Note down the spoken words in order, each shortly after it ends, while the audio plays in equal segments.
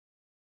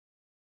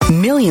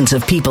Millions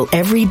of people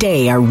every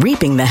day are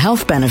reaping the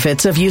health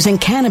benefits of using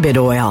cannabis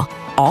oil,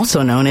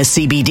 also known as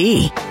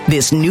CBD.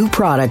 This new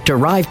product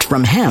derived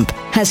from hemp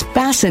has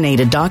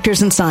fascinated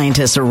doctors and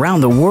scientists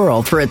around the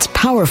world for its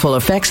powerful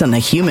effects on the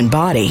human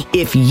body.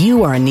 If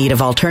you are in need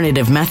of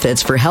alternative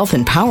methods for health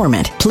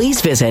empowerment, please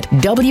visit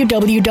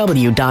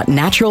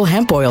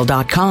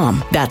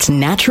www.naturalhempoil.com. That's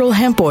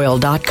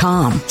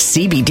naturalhempoil.com.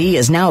 CBD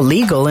is now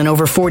legal in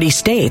over 40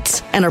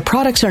 states, and our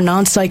products are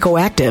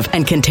non-psychoactive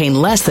and contain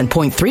less than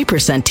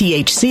 0.3%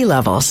 THC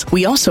levels.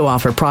 We also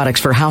offer products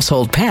for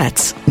household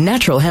pets.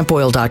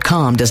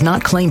 Naturalhempoil.com does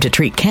not claim to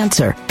treat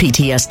cancer,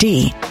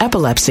 PTSD,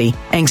 epilepsy,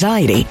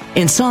 anxiety,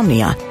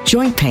 insomnia,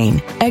 joint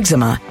pain,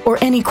 eczema, or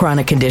any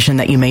chronic condition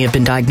that you may have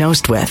been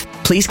diagnosed with.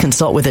 Please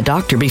consult with a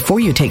doctor before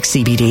you take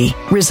CBD.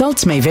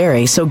 Results may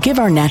vary, so give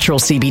our natural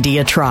CBD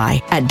a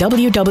try at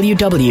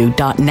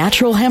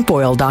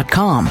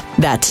www.naturalhempoil.com.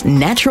 That's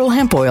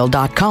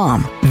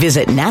naturalhempoil.com.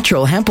 Visit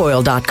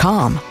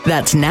naturalhempoil.com.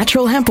 That's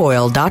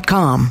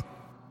naturalhempoil.com.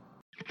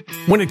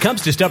 When it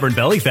comes to stubborn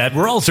belly fat,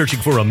 we're all searching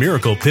for a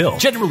miracle pill.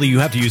 Generally, you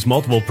have to use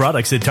multiple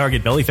products that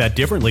target belly fat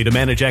differently to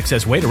manage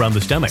excess weight around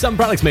the stomach. Some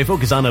products may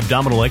focus on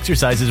abdominal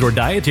exercises or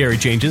dietary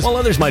changes, while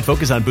others might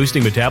focus on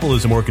boosting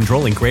metabolism or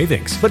controlling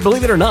cravings. But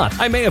believe it or not,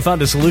 I may have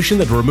found a solution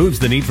that removes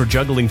the need for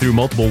juggling through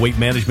multiple weight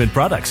management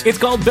products. It's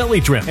called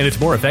Belly Trim, and it's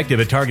more effective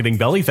at targeting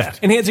belly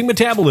fat, enhancing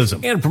metabolism,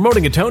 and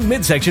promoting a toned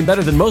midsection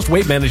better than most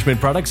weight management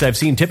products I've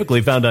seen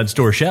typically found on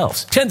store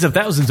shelves. Tens of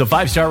thousands of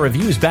 5-star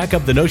reviews back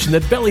up the notion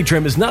that Belly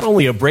Trim is not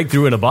only a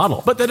breakthrough in a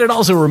bottle, but that it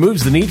also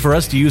removes the need for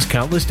us to use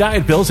countless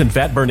diet pills and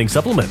fat-burning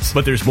supplements.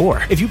 But there's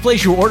more. If you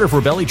place your order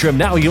for Belly Trim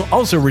now, you'll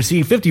also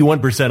receive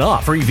 51%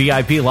 off, free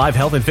VIP live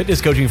health and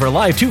fitness coaching for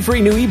life, 2 free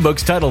new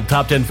ebooks titled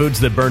Top 10 Foods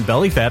That Burn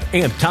Belly Fat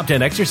and Top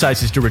 10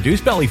 Exercises to Reduce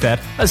Belly Fat,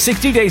 a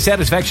 60-day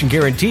satisfaction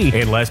guarantee,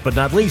 and last but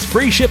not least,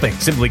 free shipping.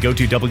 Simply go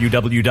to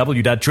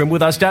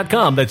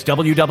www.trimwithus.com. That's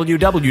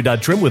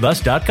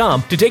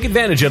www.trimwithus.com to take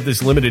advantage of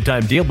this limited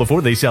time deal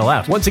before they sell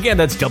out. Once again,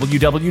 that's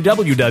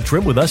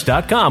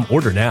www.trimwithus.com.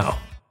 Order now.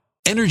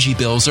 Energy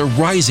bills are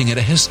rising at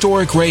a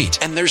historic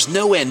rate, and there's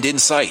no end in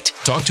sight.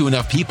 Talk to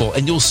enough people,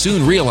 and you'll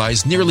soon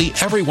realize nearly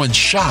everyone's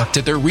shocked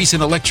at their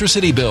recent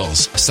electricity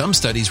bills. Some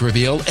studies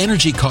reveal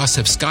energy costs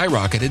have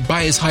skyrocketed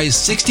by as high as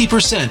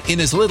 60%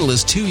 in as little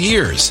as 2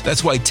 years.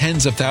 That's why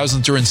tens of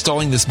thousands are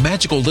installing this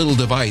magical little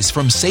device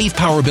from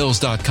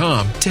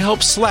SavePowerBills.com to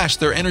help slash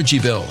their energy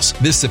bills.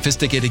 This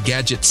sophisticated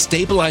gadget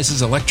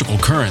stabilizes electrical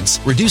currents,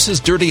 reduces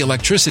dirty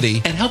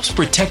electricity, and helps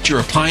protect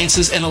your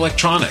appliances and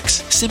electronics.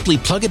 Simply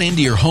plug it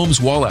into your home's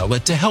wall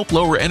outlet to help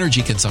lower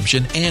energy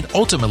consumption and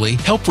ultimately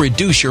help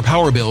reduce your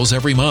power bills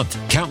every month.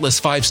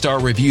 Countless 5-star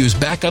reviews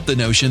back up the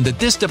notion that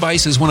this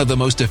device is one of the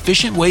most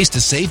efficient ways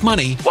to save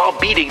money while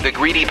beating the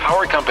greedy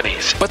power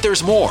companies. But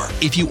there's more.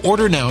 If you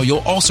order now, you'll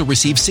also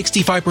receive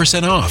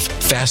 65% off,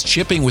 fast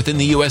shipping within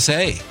the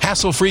USA,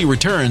 hassle-free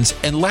returns,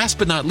 and last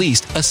but not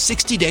least, a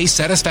 60-day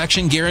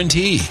satisfaction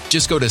guarantee.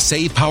 Just go to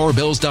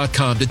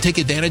SavePowerBills.com to take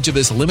advantage of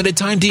this limited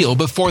time deal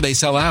before they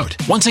sell out.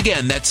 Once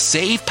again, that's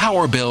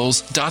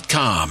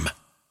SavePowerBills.com.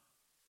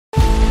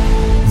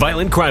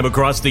 Violent crime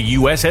across the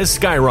U.S. has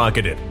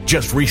skyrocketed.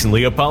 Just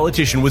recently, a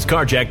politician was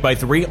carjacked by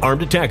 3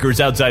 armed attackers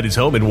outside his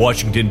home in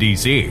Washington,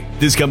 D.C.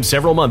 This comes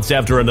several months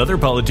after another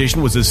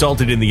politician was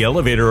assaulted in the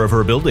elevator of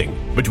her building.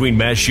 Between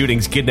mass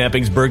shootings,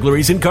 kidnappings,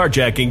 burglaries, and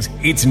carjackings,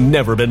 it's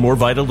never been more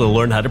vital to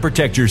learn how to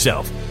protect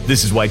yourself.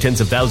 This is why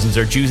tens of thousands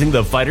are choosing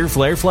the Fighter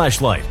Flare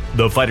flashlight.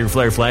 The Fighter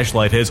Flare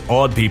flashlight has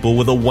awed people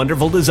with a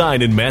wonderful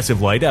design and massive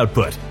light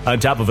output. On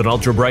top of an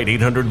ultra-bright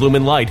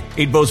 800-lumen light,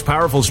 it boasts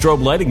powerful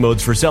strobe lighting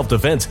modes for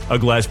self-defense, a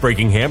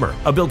glass-breaking hammer,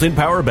 a built-in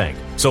power bank,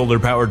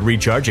 solar-powered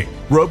recharging,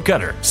 rope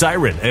cutter,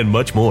 siren, and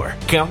much more.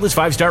 Countless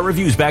 5-star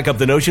reviews back up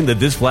the notion that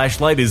this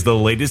flashlight is the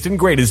latest and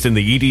greatest in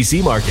the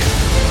EDC market.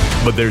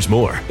 But there's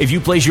more. If you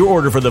place your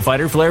order for the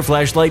Fighter Flare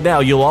flashlight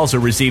now, you'll also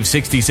receive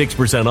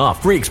 66%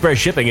 off, free express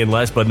shipping, and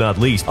last but not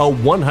least, a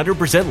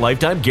 100%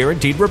 lifetime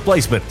guaranteed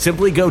replacement.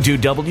 Simply go to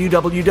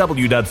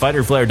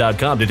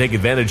www.fighterflare.com to take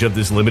advantage of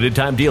this limited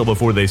time deal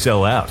before they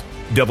sell out.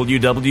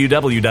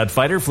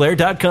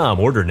 www.fighterflare.com.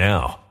 Order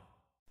now.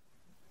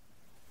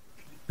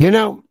 You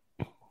know,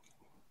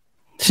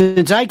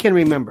 since I can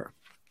remember,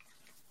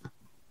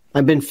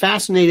 I've been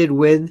fascinated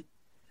with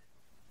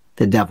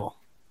the devil.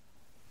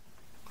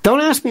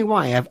 Don't ask me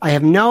why. I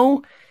have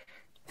no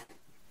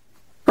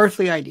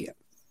earthly idea.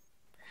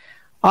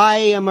 I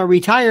am a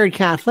retired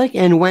Catholic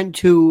and went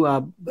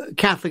to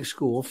Catholic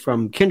school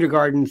from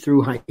kindergarten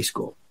through high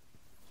school.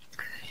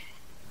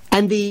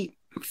 And the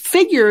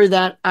figure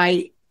that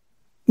I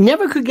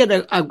never could get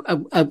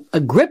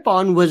a grip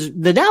on was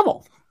the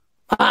devil.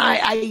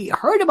 I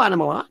heard about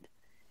him a lot.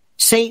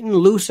 Satan,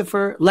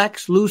 Lucifer,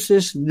 Lex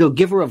Lucis, the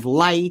giver of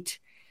light,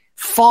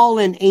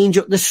 fallen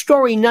angel. The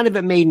story, none of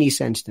it made any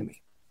sense to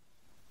me.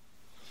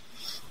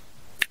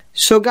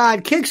 So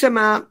God kicks him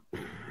out,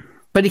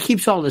 but he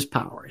keeps all his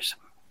powers.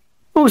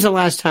 When was the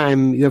last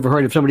time you ever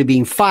heard of somebody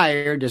being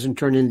fired, doesn't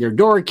turn in their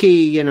door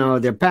key,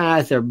 their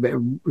path, their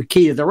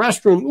key to the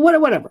restroom,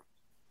 whatever.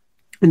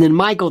 And then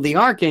Michael, the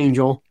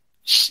archangel,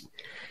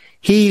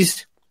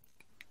 He's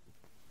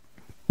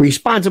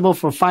responsible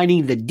for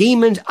fighting the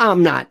demons.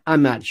 I'm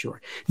not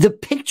sure. The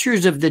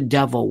pictures of the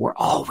devil were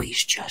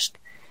always just.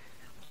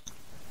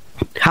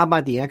 How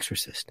about The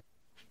Exorcist?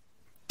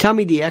 Tell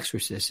me The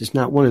Exorcist is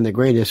not one of the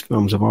greatest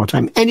films of all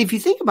time. And if you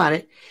think about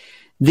it,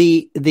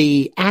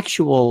 the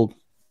actual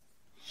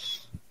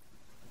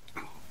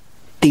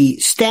the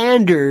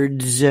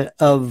standards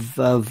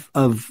of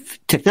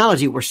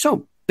technology were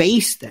so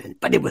base then,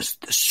 but it was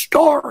the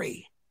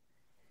story.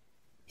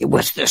 It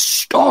was the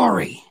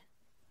story.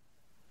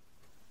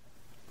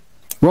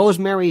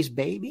 Rosemary's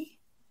Baby.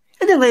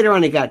 And then later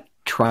on it got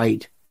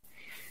trite.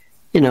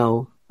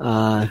 Devil's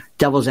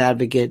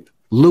Advocate.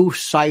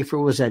 Lucifer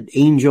was that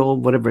angel,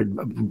 whatever.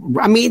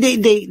 I mean,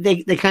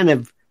 they kind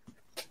of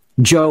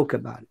joke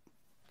about it.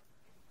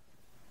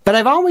 But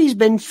I've always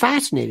been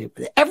fascinated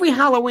with it. Every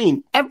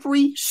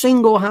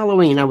single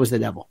Halloween, I was the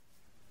devil.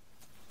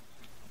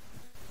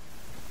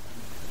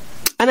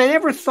 And I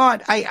never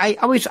thought,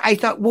 I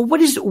thought, well, what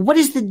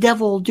does the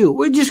devil do?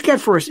 We'll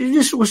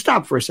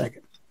stop for a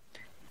second.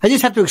 I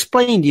just have to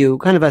explain to you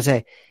kind of as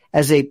a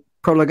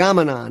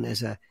prolegomenon,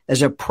 as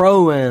a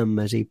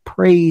proem, as a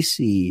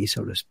précis,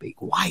 so to speak,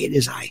 why it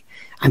is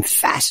I'm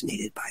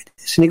fascinated by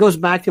this. And it goes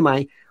back to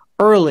my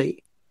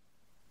early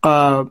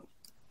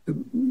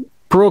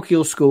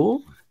parochial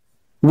school,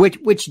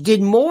 which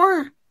did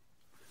more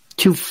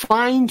to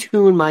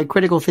fine-tune my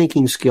critical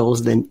thinking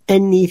skills than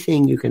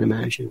anything you can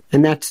imagine.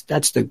 And that's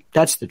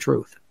the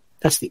truth.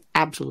 That's the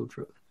absolute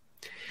truth.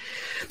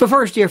 But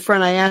first, dear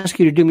friend, I ask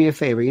you to do me a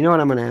favor. You know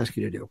what I'm going to ask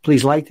you to do.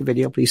 Please like the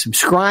video. Please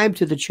subscribe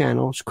to the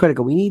channel. It's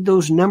critical. We need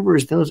those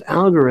numbers, those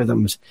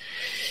algorithms.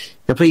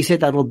 Now, please hit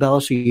that little bell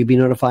so you'll be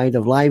notified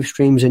of live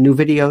streams and new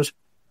videos.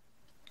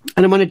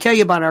 And I'm going to tell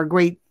you about our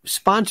great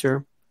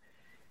sponsor,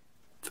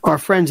 our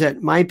friends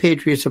at My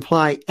Patriot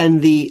Supply.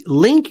 And the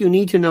link you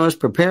need to know is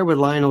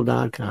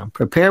preparewithlionel.com.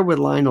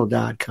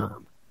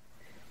 Preparewithlionel.com.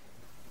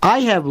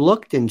 I have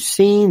looked and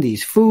seen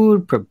these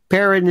food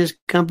preparedness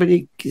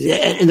company,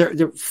 and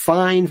they're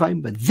fine,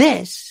 but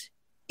this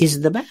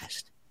is the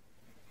best.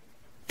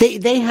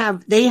 They are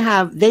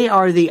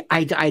the,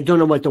 I don't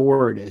know what the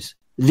word is,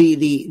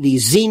 the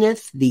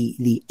zenith,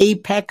 the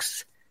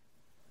apex.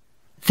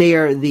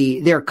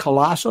 They're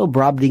colossal,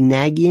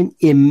 Brobdingnagian,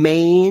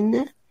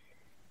 immane.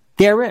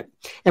 They're it.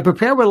 And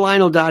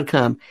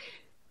preparewithlionel.com,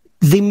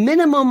 the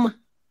minimum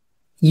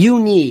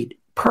you need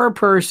per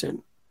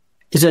person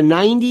is a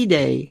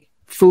 90-day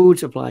food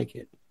supply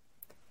kit.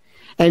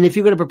 And if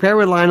you go to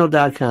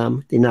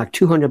preparewithlionel.com, they knock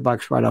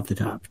 $200 right off the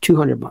top.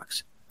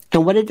 $200.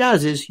 And what it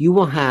does is you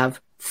will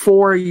have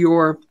for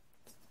your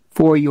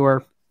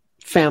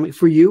family,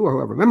 for you or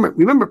whoever.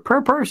 Remember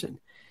per person,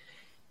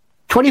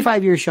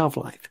 25-year shelf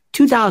life,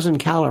 2,000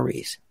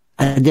 calories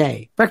a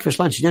day, breakfast,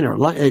 lunch, dinner,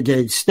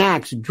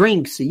 snacks,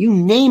 drinks, you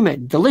name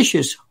it,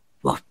 delicious,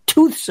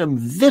 toothsome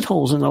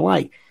victuals and the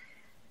like.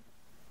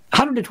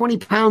 120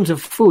 pounds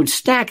of food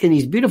stacked in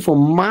these beautiful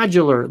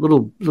modular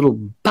little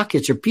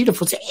buckets are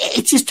beautiful.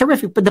 It's just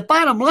terrific. But the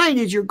bottom line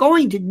is you're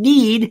going to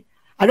need,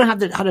 I don't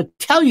have how to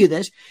tell you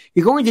this,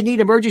 you're going to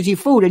need emergency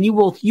food, and you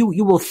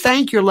will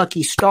thank your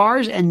lucky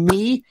stars and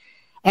me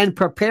and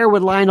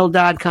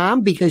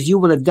preparewithlionel.com because you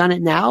will have done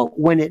it now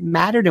when it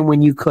mattered and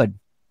when you could.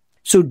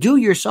 So do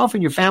yourself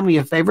and your family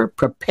a favor,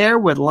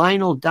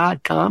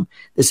 preparewithlionel.com.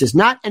 This is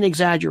not an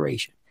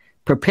exaggeration.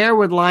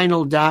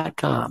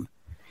 Preparewithlionel.com.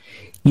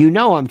 You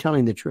know I'm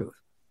telling the truth.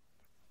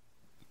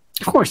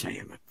 Of course I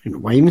am. I don't know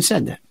why I even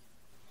said that.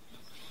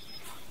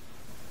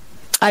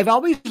 I've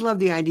always loved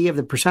the idea of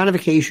the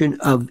personification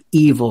of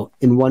evil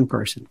in one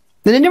person.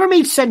 And it never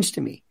made sense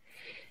to me.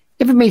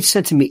 Never made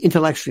sense to me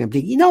intellectually. I'm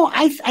thinking,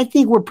 I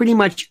think we're pretty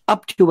much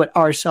up to it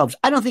ourselves.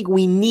 I don't think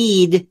we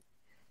need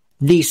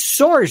the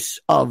source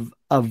of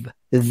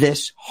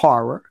this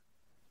horror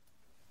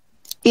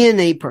in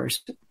a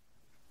person.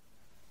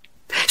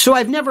 So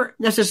I've never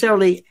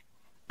necessarily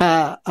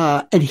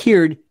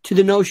adhered to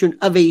the notion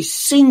of a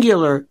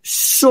singular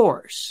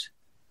source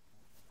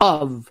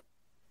of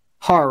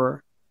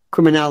horror,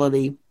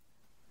 criminality,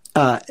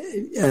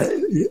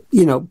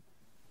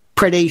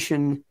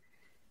 predation,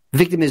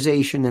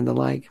 victimization, and the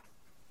like.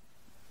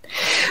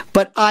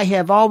 But I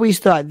have always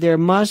thought there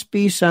must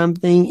be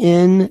something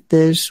in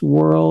this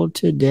world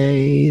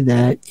today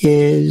that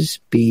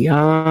is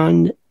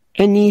beyond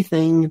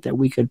anything that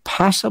we could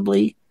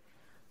possibly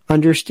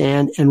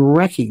understand and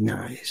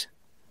recognize.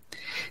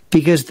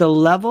 Because the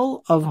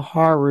level of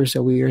horrors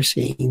that we are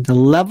seeing, the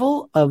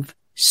level of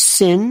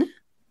sin,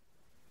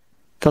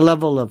 the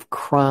level of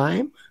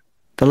crime,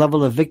 the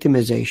level of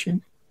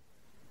victimization,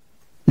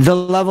 the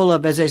level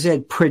of, as I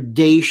said,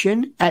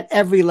 predation at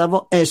every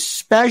level,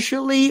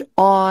 especially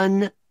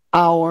on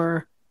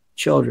our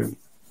children.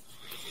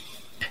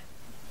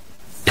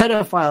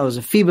 Pedophiles,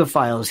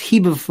 ephebophiles,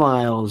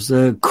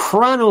 hebophiles,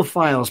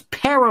 chronophiles,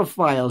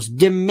 paraphiles,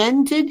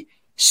 demented,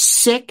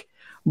 sick,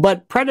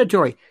 but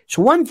predatory. It's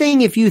one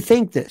thing if you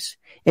think this.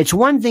 It's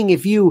one thing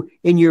if you,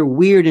 in your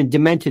weird and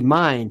demented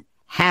mind,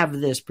 have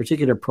this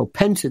particular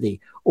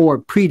propensity or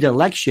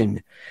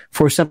predilection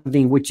for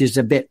something which is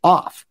a bit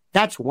off.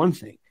 that's one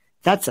thing.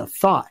 That's a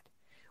thought.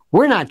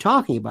 We're not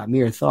talking about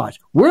mere thoughts.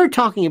 We're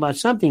talking about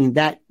something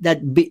that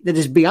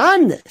is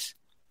beyond this.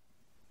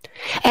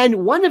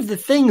 And one of the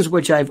things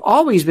which I've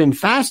always been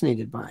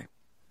fascinated by,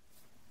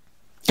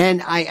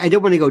 and I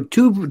don't want to go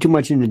too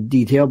much into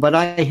detail, but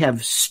I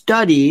have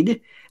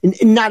studied,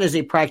 not as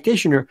a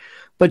practitioner,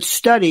 but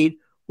studied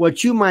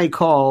what you might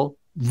call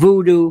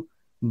voodoo,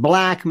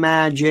 black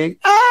magic.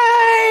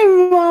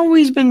 I've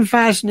always been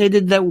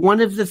fascinated that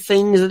one of the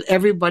things that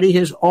everybody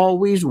has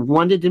always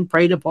wanted and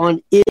prayed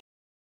upon is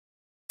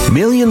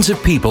Millions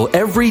of people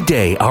every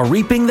day are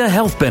reaping the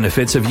health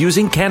benefits of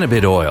using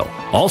cannabis oil,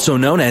 also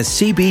known as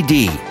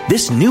CBD.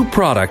 This new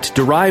product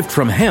derived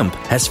from hemp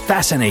has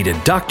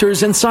fascinated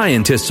doctors and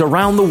scientists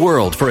around the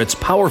world for its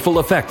powerful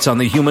effects on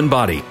the human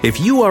body. If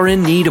you are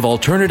in need of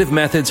alternative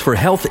methods for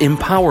health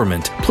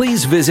empowerment,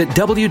 please visit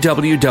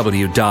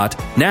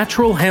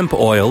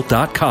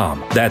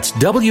www.naturalhempoil.com. That's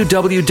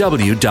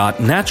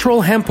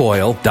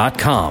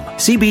www.naturalhempoil.com.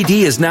 CBD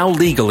is now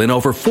legal in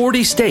over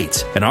 40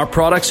 states, and our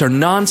products are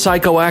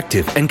non-psychoactive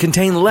and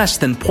contain less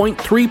than 0.3%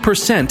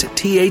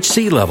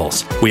 THC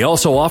levels. We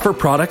also offer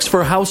products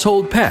for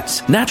household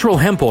pets.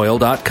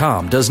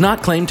 NaturalHempOil.com does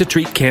not claim to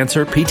treat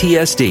cancer,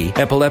 PTSD,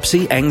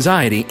 epilepsy,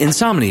 anxiety,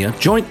 insomnia,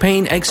 joint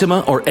pain, eczema,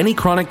 or any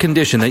chronic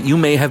condition that you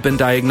may have been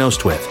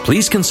diagnosed with.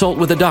 Please consult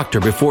with a doctor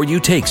before you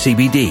take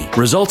CBD.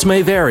 Results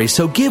may vary,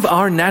 so give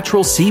our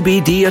natural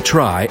CBD a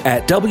try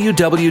at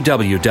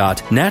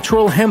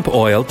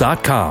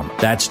www.naturalhempoil.com.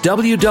 That's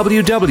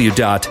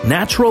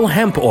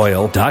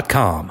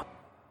www.naturalhempoil.com.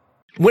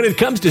 When it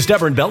comes to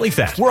stubborn belly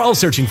fat, we're all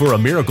searching for a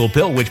miracle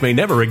pill which may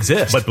never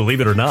exist. But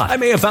believe it or not, I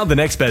may have found the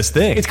next best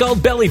thing. It's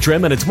called Belly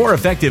Trim, and it's more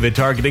effective at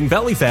targeting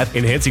belly fat,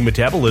 enhancing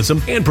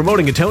metabolism, and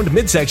promoting a toned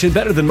midsection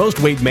better than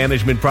most weight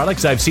management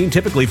products I've seen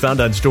typically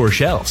found on store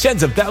shelves.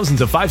 Tens of thousands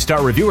of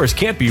 5-star reviewers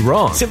can't be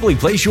wrong. Simply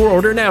place your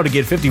order now to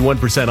get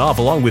 51% off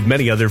along with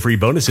many other free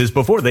bonuses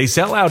before they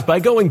sell out by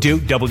going to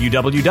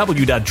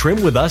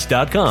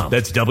www.trimwithus.com.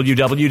 That's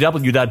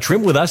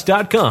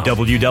www.trimwithus.com.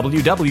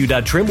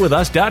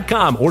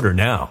 www.trimwithus.com. Order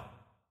now.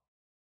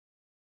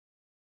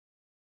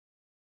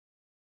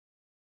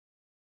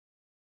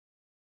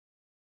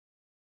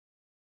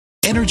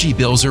 Energy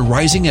bills are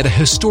rising at a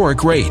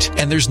historic rate,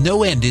 and there's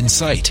no end in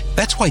sight.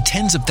 That's why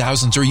tens of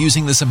thousands are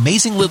using this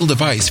amazing little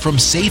device from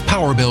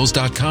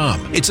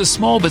SavePowerBills.com. It's a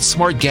small but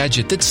smart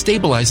gadget that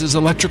stabilizes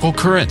electrical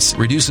currents,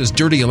 reduces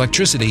dirty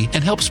electricity,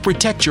 and helps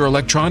protect your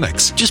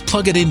electronics. Just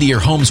plug it into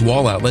your home's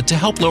wall outlet to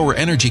help lower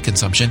energy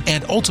consumption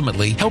and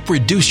ultimately help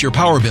reduce your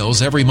power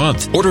bills every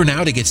month. Order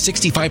now to get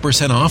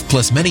 65% off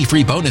plus many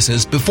free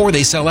bonuses before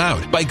they sell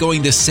out by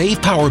going to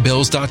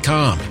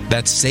SavePowerBills.com.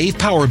 That's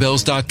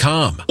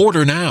SavePowerBills.com.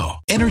 Order now.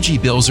 Energy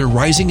bills are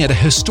rising at a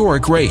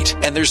historic rate,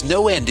 and there's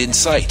no end in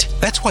sight.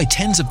 That's why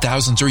tens of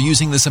thousands are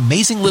using this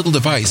amazing little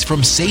device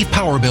from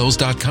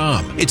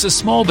SavePowerBills.com. It's a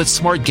small but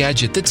smart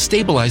gadget that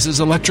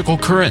stabilizes electrical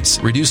currents,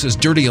 reduces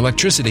dirty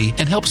electricity,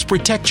 and helps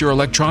protect your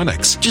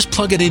electronics. Just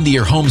plug it into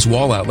your home's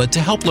wall outlet to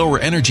help lower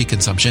energy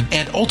consumption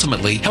and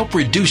ultimately help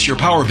reduce your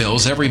power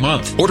bills every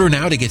month. Order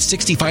now to get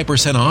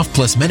 65% off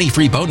plus many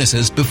free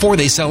bonuses before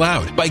they sell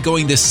out by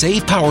going to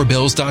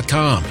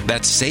SavePowerBills.com.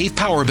 That's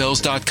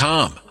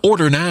SavePowerBills.com.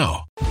 Order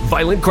now.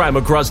 Violent crime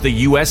across the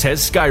U.S.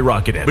 has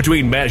skyrocketed.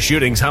 Between mass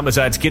shootings,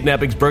 homicides,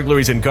 kidnappings,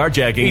 burglaries, and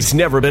carjacking, it's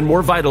never been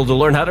more vital to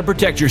learn how to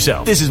protect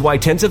yourself. This is why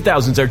tens of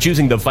thousands are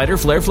choosing the Fighter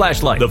Flare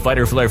flashlight. The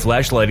Fighter Flare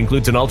flashlight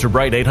includes an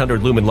ultra-bright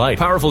 800 lumen light,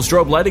 powerful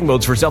strobe lighting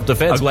modes for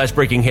self-defense, a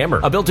glass-breaking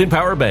hammer, a built-in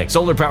power bank,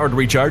 solar-powered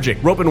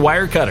recharging, rope and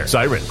wire cutter,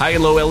 siren, high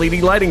and low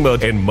LED lighting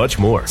mode, and much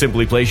more.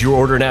 Simply place your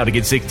order now to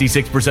get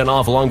 66%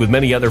 off along with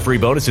many other free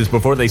bonuses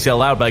before they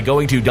sell out by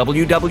going to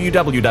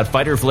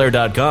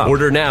www.fighterflare.com.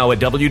 Order now at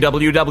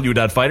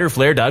www.fighterflare.com.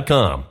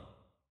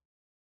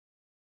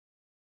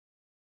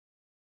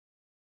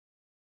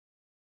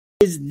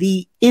 Is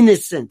the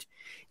innocent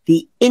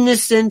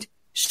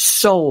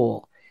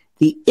soul,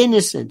 the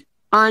innocent,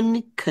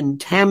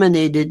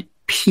 uncontaminated,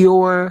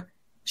 pure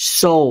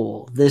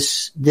soul,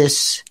 this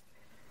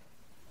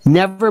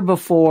never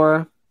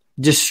before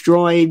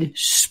destroyed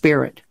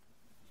spirit.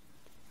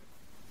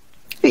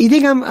 You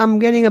think I'm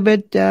getting a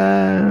bit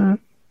kind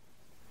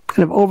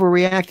of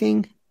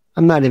overreacting?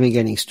 I'm not even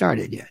getting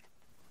started yet.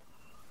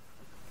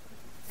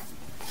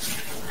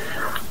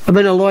 I've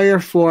been a lawyer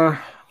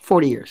for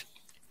 40 years.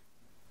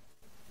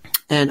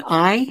 And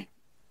I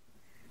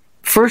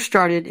first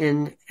started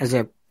in as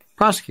a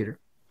prosecutor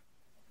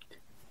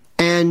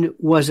and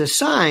was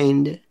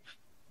assigned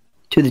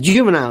to the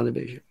juvenile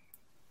division.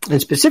 And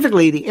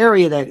specifically the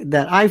area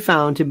that I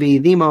found to be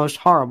the most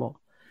horrible,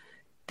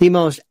 the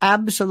most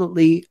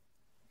absolutely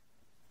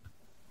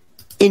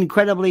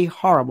incredibly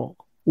horrible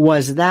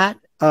was that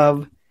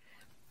of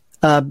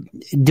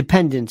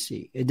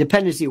dependency. A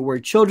dependency where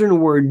children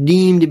were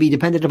deemed to be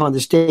dependent upon the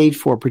state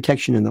for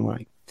protection and the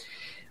like.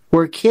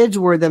 Where kids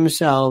were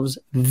themselves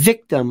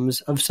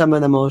victims of some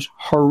of the most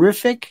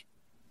horrific,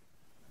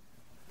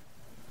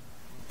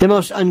 the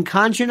most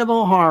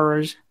unconscionable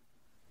horrors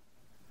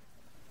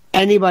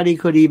anybody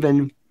could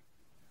even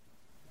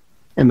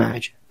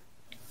imagine.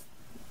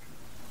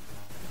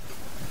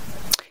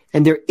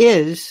 And there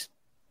is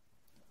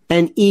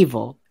an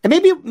evil. And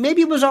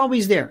maybe it was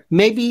always there.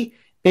 Maybe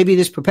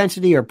this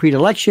propensity or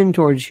predilection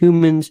towards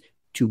humans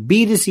to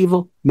be this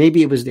evil,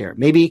 maybe it was there.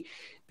 Maybe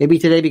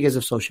today because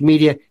of social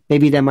media,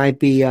 maybe that might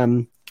be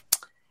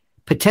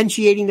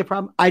potentiating the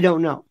problem. I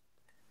don't know.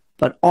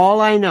 But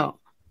all I know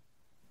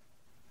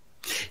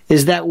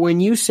is that when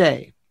you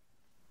say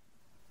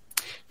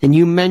and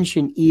you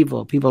mention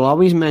evil, people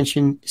always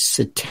mention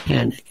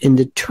satanic. And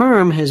the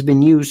term has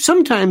been used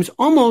sometimes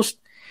almost,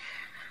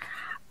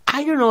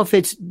 I don't know if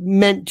it's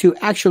meant to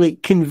actually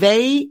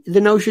convey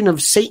the notion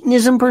of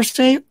Satanism per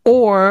se,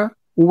 or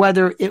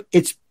whether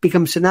it's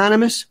become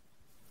synonymous.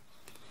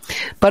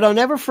 But I'll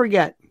never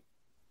forget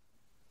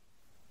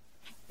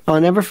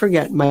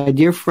my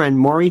dear friend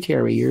Maury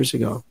Terry years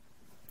ago,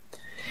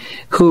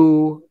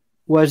 who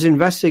was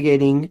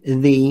investigating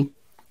the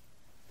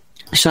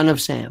Son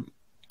of Sam.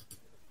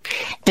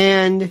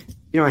 And,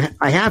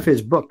 I have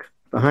his book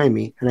behind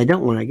me, and I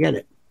don't want to get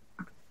it.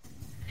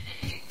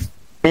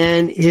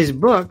 And his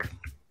book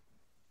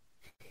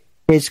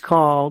is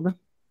called,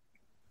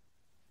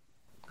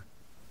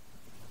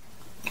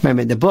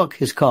 the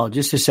book is called,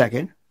 just a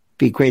second,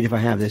 be great if I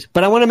have this,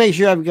 but I want to make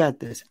sure I've got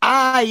this.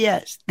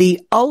 Yes,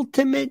 The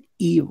Ultimate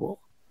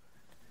Evil.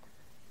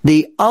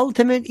 The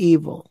Ultimate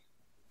Evil.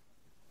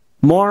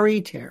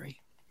 Maury Terry.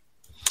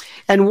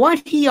 And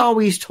what he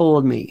always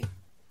told me,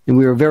 and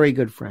we were very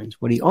good friends,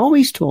 what he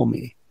always told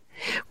me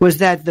was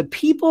that the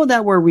people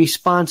that were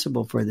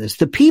responsible for this,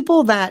 the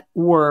people that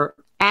were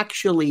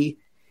actually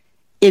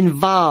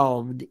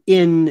involved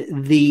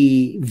in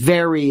the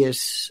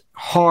various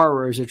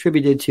horrors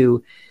attributed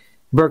to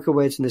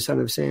Berkowitz and the Son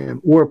of Sam,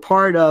 were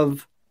part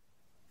of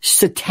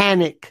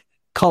satanic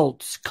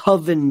cults,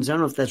 covens, I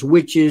don't know if that's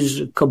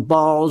witches,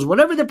 cabals,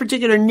 whatever the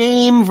particular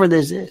name for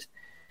this is.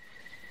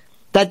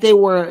 That there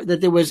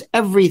was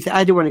everything.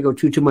 I don't want to go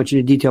too much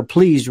into detail.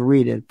 Please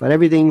read it. But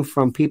everything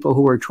from people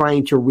who were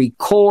trying to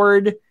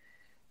record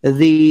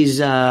these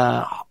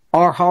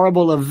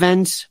horrible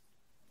events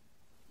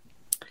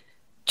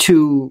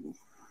to,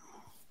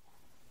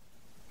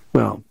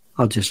 well,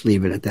 I'll just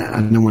leave it at that. I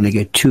don't want to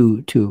get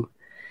too.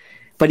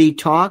 But he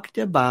talked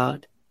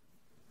about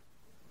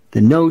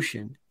the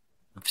notion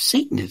of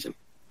Satanism.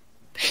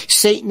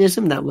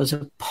 Satanism that was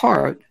a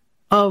part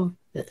of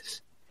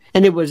this.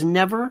 And it was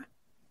never,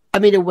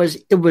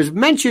 it was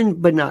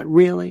mentioned, but not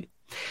really.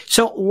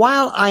 So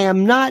while I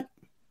am not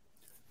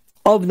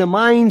of the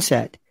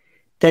mindset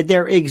that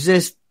there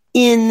exists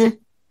in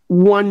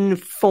one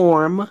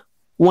form,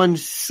 one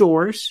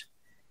source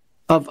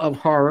of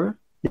horror,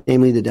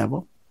 namely the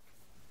devil,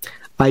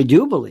 I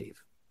do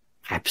believe,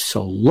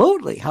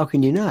 absolutely, how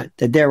can you not,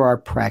 that there are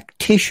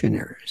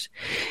practitioners,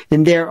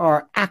 and there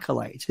are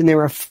acolytes, and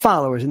there are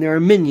followers, and there are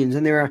minions,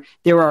 and there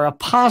are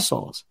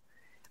apostles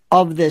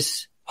of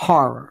this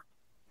horror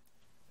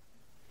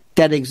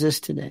that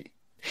exists today.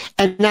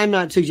 And I'm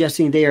not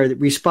suggesting they are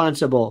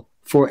responsible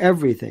for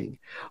everything,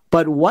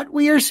 but what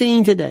we are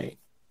seeing today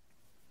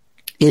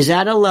is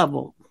at a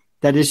level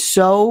that is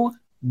so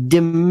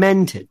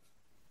demented,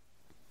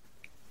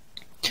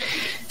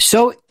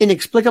 so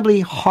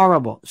inexplicably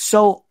horrible,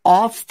 so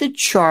off the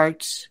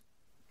charts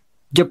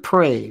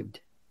depraved,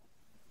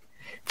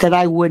 that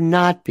I would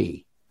not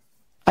be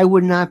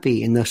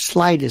in the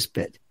slightest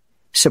bit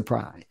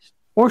surprised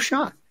or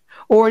shocked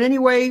or in any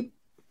way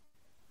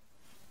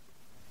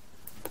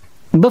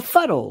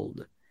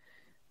befuddled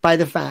by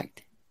the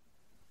fact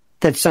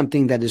that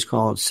something that is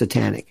called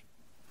satanic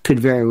could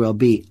very well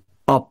be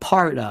a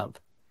part of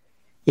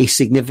a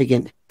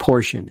significant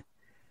portion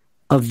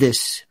of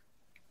this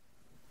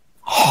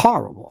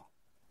horrible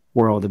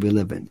world that we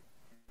live in.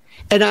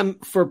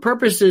 And for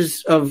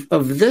purposes of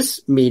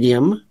this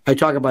medium, I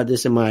talk about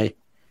this in my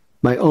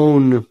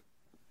own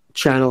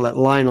channel at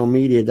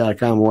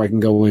lionelmedia.com, where I can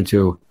go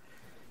into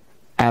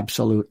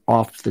absolute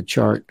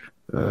off-the-chart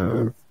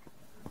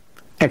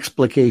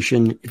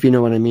explication, if you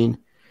know what I mean.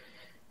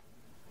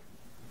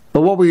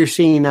 But what we are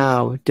seeing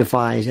now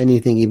defies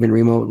anything even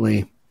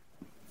remotely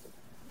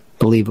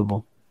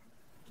believable.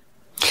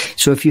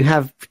 So if you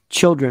have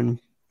children,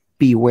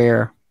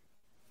 beware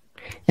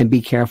and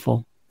be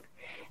careful.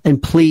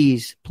 And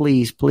please,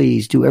 please,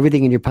 please do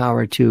everything in your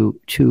power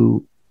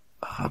to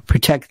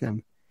protect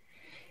them.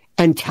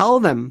 And tell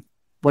them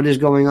what is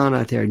going on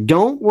out there.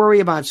 Don't worry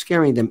about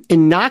scaring them.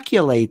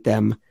 Inoculate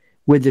them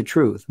with the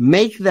truth.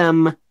 Make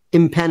them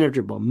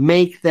impenetrable.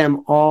 Make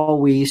them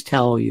always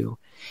tell you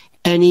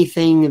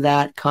anything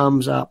that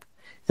comes up.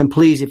 And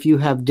please, if you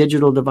have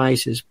digital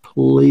devices,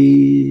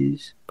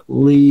 please,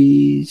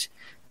 please,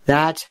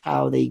 that's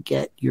how they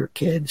get your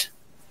kids.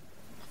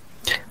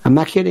 I'm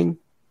not kidding.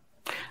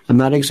 I'm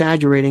not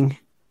exaggerating.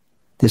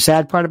 The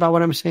sad part about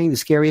what I'm saying, the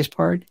scariest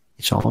part,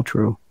 it's all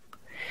true.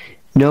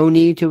 No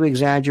need to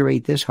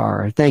exaggerate this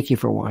horror. Thank you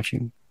for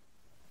watching.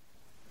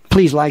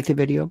 Please like the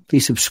video.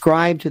 Please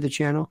subscribe to the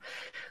channel.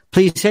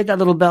 Please hit that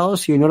little bell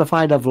so you're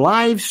notified of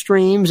live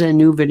streams and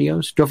new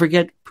videos. Don't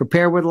forget,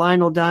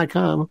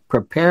 preparewithlionel.com.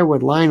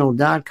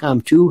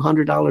 Preparewithlionel.com.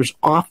 $200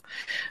 off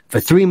for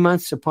 3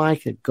 months supply.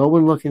 Could go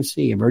and look and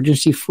see.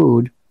 Emergency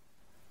food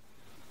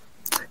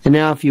And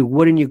now, if you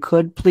would and you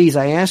could, please,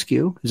 I ask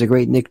you, as a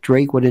great Nick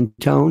Drake would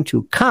intone,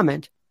 to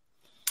comment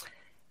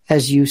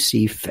as you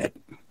see fit.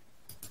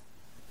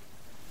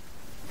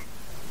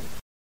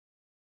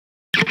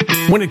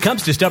 When it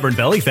comes to stubborn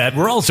belly fat,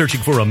 we're all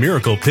searching for a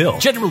miracle pill.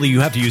 Generally, you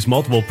have to use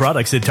multiple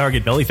products that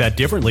target belly fat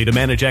differently to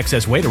manage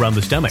excess weight around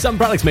the stomach. Some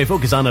products may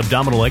focus on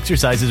abdominal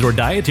exercises or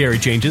dietary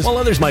changes, while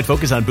others might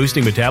focus on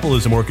boosting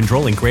metabolism or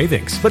controlling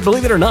cravings. But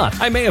believe it or not,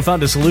 I may have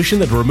found a solution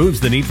that removes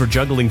the need for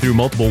juggling through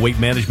multiple weight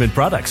management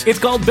products. It's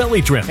called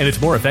Belly Trim, and it's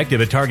more effective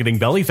at targeting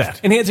belly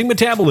fat, enhancing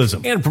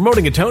metabolism, and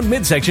promoting a toned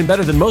midsection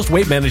better than most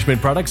weight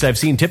management products I've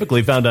seen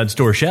typically found on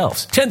store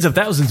shelves. Tens of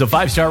thousands of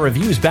 5-star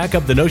reviews back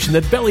up the notion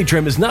that Belly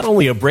Trim is not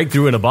only a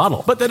breakthrough in a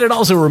bottle, but that it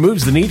also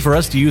removes the need for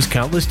us to use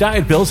countless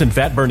diet pills and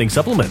fat-burning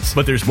supplements.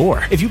 But there's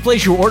more. If you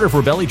place your order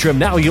for Belly Trim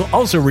now, you'll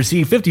also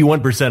receive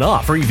 51%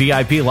 off, free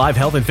VIP live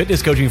health and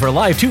fitness coaching for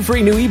life, 2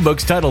 free new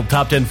ebooks titled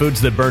Top 10 Foods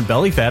That Burn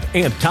Belly Fat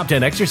and Top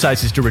 10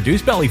 Exercises to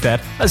Reduce Belly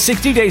Fat, a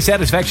 60-day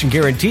satisfaction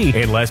guarantee,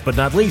 and last but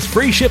not least,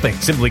 free shipping.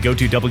 Simply go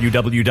to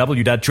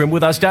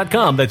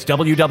www.trimwithus.com. That's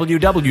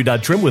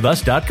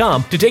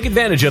www.trimwithus.com to take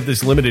advantage of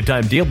this limited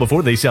time deal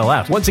before they sell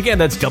out. Once again,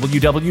 that's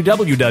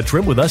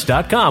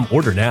www.trimwithus.com.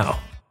 Order now.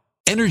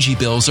 Energy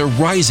bills are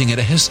rising at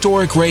a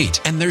historic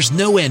rate, and there's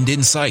no end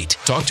in sight.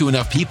 Talk to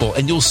enough people,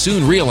 and you'll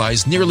soon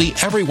realize nearly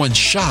everyone's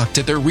shocked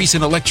at their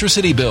recent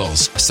electricity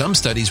bills. Some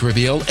studies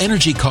reveal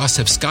energy costs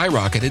have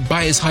skyrocketed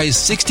by as high as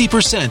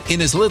 60%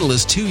 in as little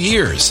as 2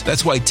 years.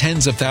 That's why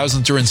tens of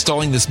thousands are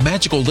installing this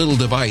magical little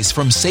device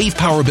from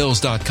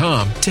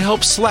SavePowerBills.com to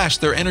help slash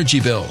their energy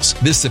bills.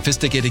 This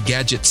sophisticated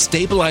gadget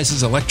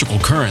stabilizes electrical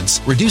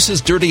currents, reduces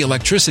dirty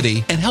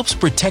electricity, and helps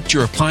protect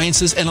your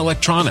appliances and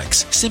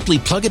electronics. Simply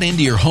plug it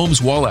into your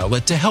home's wall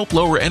outlet to help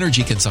lower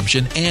energy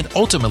consumption and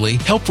ultimately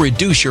help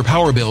reduce your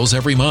power bills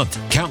every month.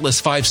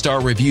 Countless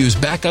 5-star reviews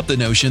back up the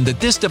notion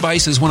that this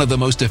device is one of the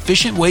most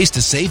efficient ways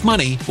to save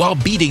money while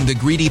beating the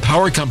greedy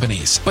power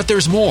companies. But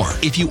there's more.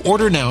 If you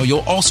order now, you'll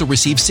also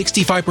receive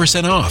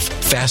 65% off,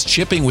 fast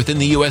shipping within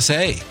the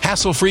USA,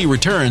 hassle-free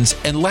returns,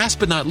 and last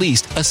but not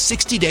least, a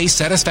 60-day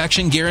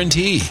satisfaction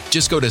guarantee.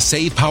 Just go to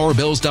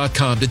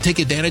SavePowerBills.com to take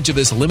advantage of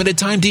this limited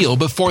time deal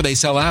before they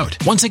sell out.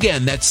 Once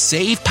again, that's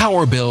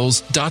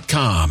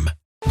SavePowerBills.com.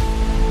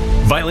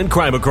 Violent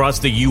crime across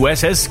the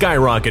U.S. has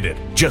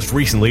skyrocketed. Just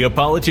recently, a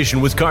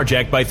politician was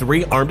carjacked by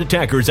 3 armed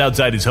attackers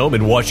outside his home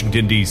in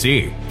Washington,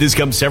 D.C. This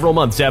comes several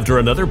months after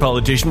another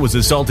politician was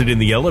assaulted in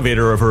the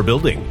elevator of her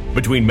building.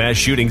 Between mass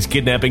shootings,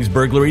 kidnappings,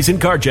 burglaries,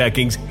 and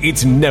carjackings,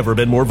 it's never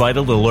been more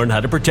vital to learn how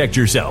to protect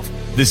yourself.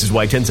 This is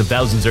why tens of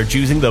thousands are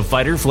choosing the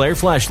Fighter Flare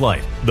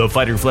flashlight. The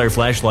Fighter Flare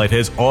flashlight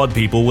has awed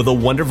people with a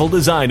wonderful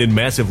design and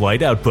massive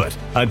light output.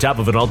 On top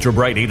of an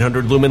ultra-bright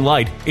 800-lumen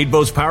light, it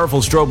boasts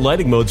powerful strobe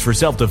lighting modes for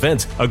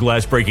self-defense, a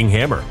glass-breaking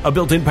hammer, a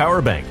built-in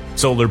power bank,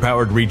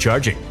 solar-powered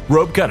recharging,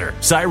 rope cutter,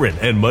 siren,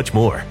 and much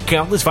more.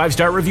 Countless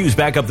 5-star reviews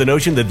back up the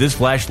notion that this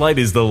flashlight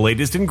is the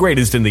latest and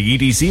greatest in the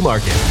EDC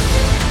market.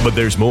 But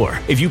there's more.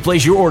 If you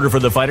place your order for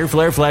the Fighter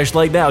Flare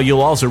flashlight now,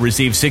 you'll also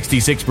receive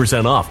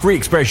 66% off, free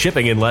express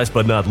shipping, and last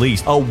but not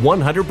least, a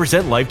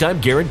 100% lifetime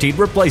guaranteed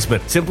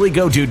replacement. Simply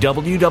go to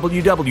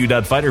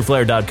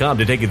www.fighterflare.com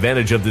to take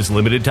advantage of this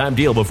limited time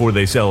deal before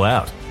they sell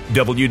out.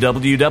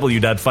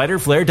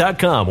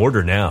 www.fighterflare.com.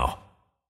 Order now.